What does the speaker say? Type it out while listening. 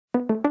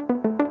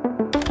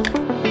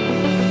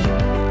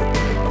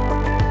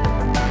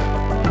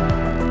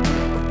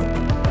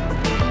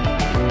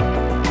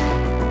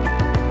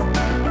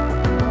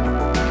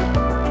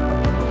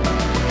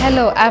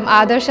Hello, I'm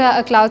Adarsha,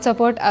 a Cloud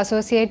Support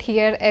Associate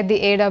here at the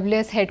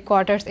AWS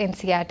headquarters in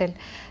Seattle.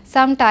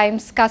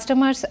 Sometimes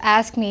customers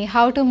ask me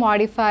how to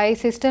modify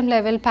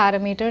system-level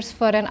parameters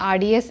for an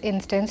RDS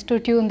instance to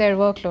tune their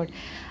workload.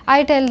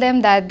 I tell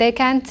them that they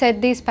can set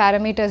these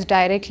parameters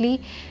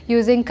directly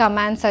using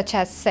commands such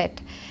as set.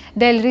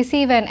 They'll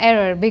receive an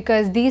error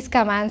because these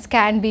commands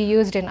can't be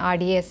used in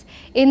RDS.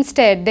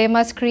 Instead, they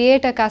must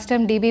create a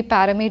custom DB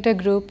parameter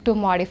group to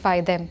modify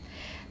them.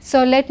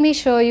 So let me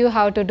show you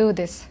how to do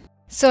this.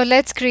 So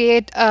let's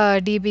create a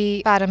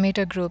DB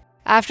parameter group.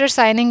 After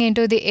signing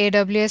into the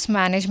AWS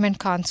Management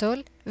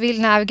Console,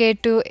 we'll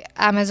navigate to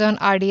Amazon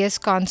RDS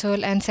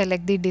console and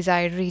select the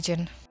desired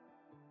region.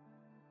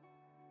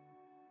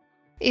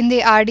 In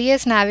the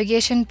RDS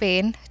navigation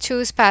pane,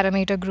 choose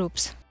Parameter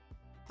Groups.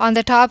 On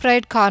the top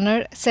right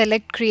corner,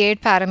 select Create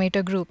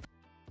Parameter Group.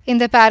 In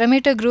the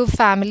parameter group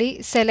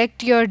family,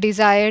 select your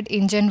desired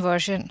engine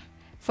version.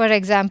 For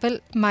example,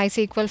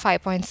 MySQL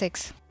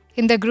 5.6.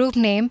 In the group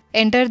name,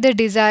 enter the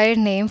desired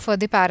name for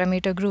the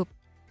parameter group.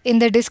 In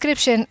the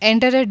description,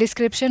 enter a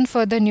description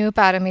for the new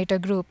parameter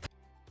group.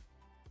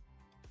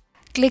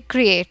 Click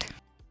Create.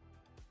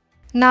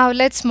 Now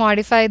let's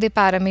modify the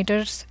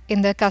parameters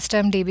in the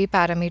custom DB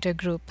parameter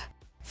group.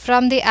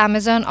 From the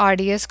Amazon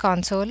RDS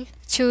console,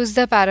 choose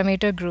the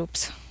parameter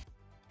groups.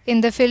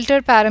 In the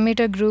Filter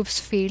Parameter Groups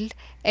field,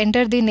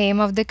 enter the name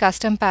of the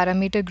custom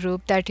parameter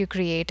group that you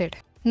created.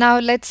 Now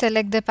let's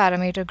select the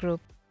parameter group.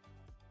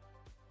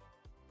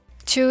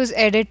 Choose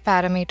Edit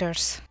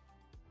Parameters.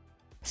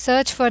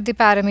 Search for the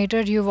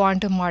parameter you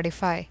want to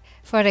modify,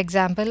 for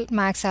example,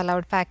 Max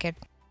Allowed Packet.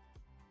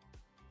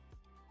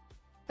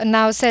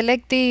 Now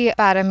select the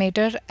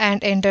parameter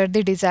and enter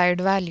the desired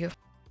value.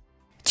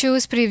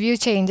 Choose Preview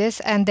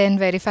Changes and then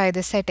verify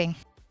the setting.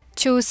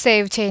 Choose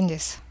Save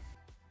Changes.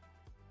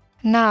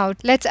 Now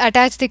let's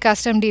attach the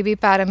custom DB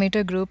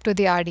parameter group to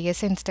the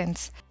RDS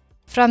instance.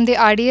 From the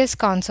RDS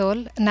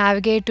console,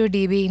 navigate to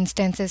DB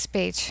Instances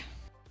page.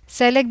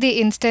 Select the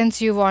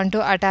instance you want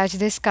to attach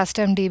this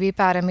custom DB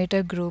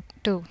parameter group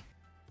to.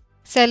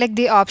 Select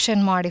the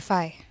option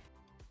Modify.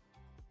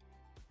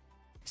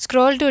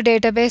 Scroll to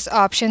Database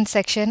Options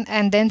section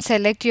and then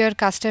select your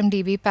custom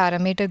DB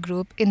parameter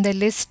group in the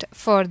list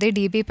for the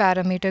DB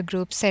parameter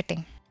group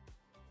setting.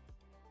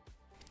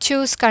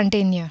 Choose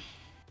Continue.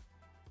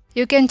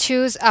 You can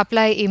choose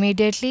Apply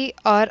immediately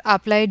or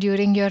Apply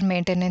during your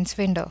maintenance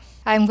window.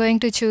 I am going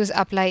to choose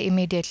Apply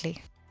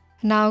immediately.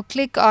 Now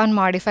click on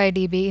Modify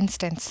DB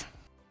Instance.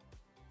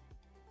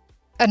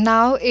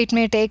 Now it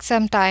may take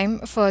some time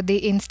for the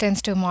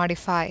instance to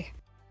modify.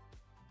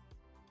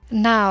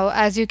 Now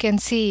as you can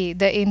see,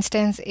 the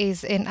instance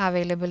is in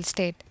available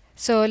state.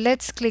 So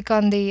let's click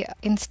on the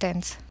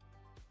instance.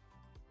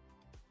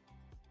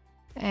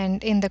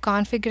 And in the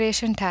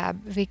Configuration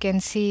tab, we can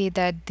see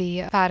that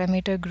the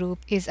parameter group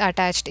is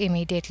attached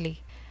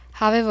immediately.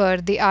 However,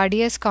 the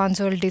RDS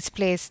console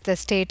displays the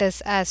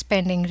status as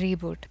pending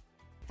reboot,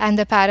 and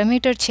the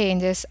parameter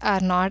changes are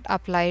not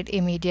applied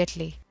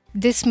immediately.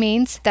 This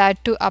means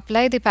that to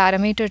apply the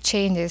parameter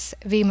changes,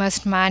 we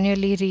must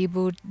manually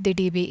reboot the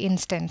DB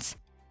instance.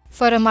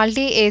 For a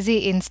multi-AZ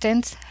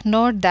instance,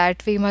 note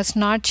that we must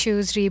not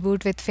choose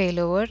Reboot with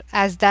Failover,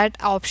 as that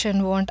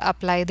option won't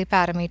apply the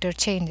parameter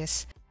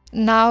changes.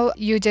 Now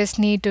you just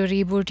need to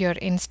reboot your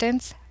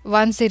instance.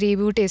 Once the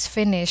reboot is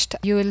finished,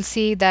 you will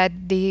see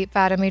that the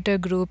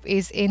parameter group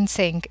is in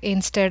sync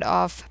instead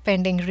of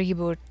pending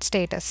reboot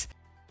status.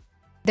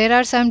 There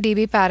are some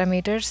DB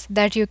parameters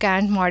that you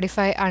can't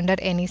modify under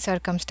any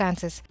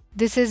circumstances.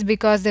 This is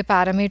because the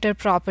parameter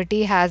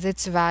property has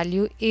its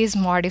value is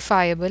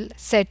modifiable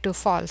set to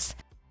false.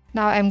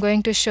 Now I'm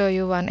going to show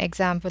you one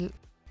example.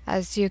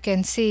 As you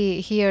can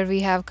see here, we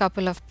have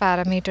couple of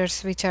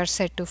parameters which are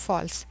set to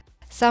false.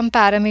 Some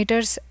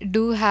parameters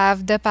do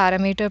have the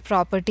parameter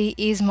property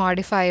is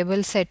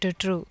modifiable set to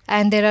true,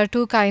 and there are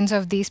two kinds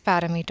of these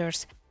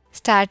parameters.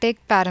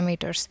 Static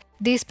parameters.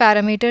 These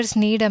parameters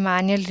need a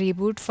manual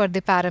reboot for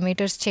the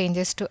parameters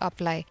changes to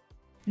apply.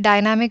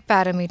 Dynamic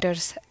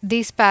parameters.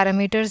 These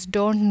parameters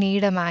don't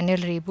need a manual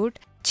reboot.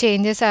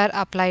 Changes are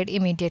applied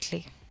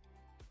immediately.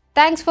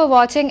 Thanks for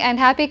watching and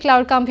happy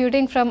cloud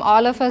computing from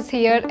all of us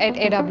here at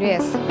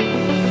AWS.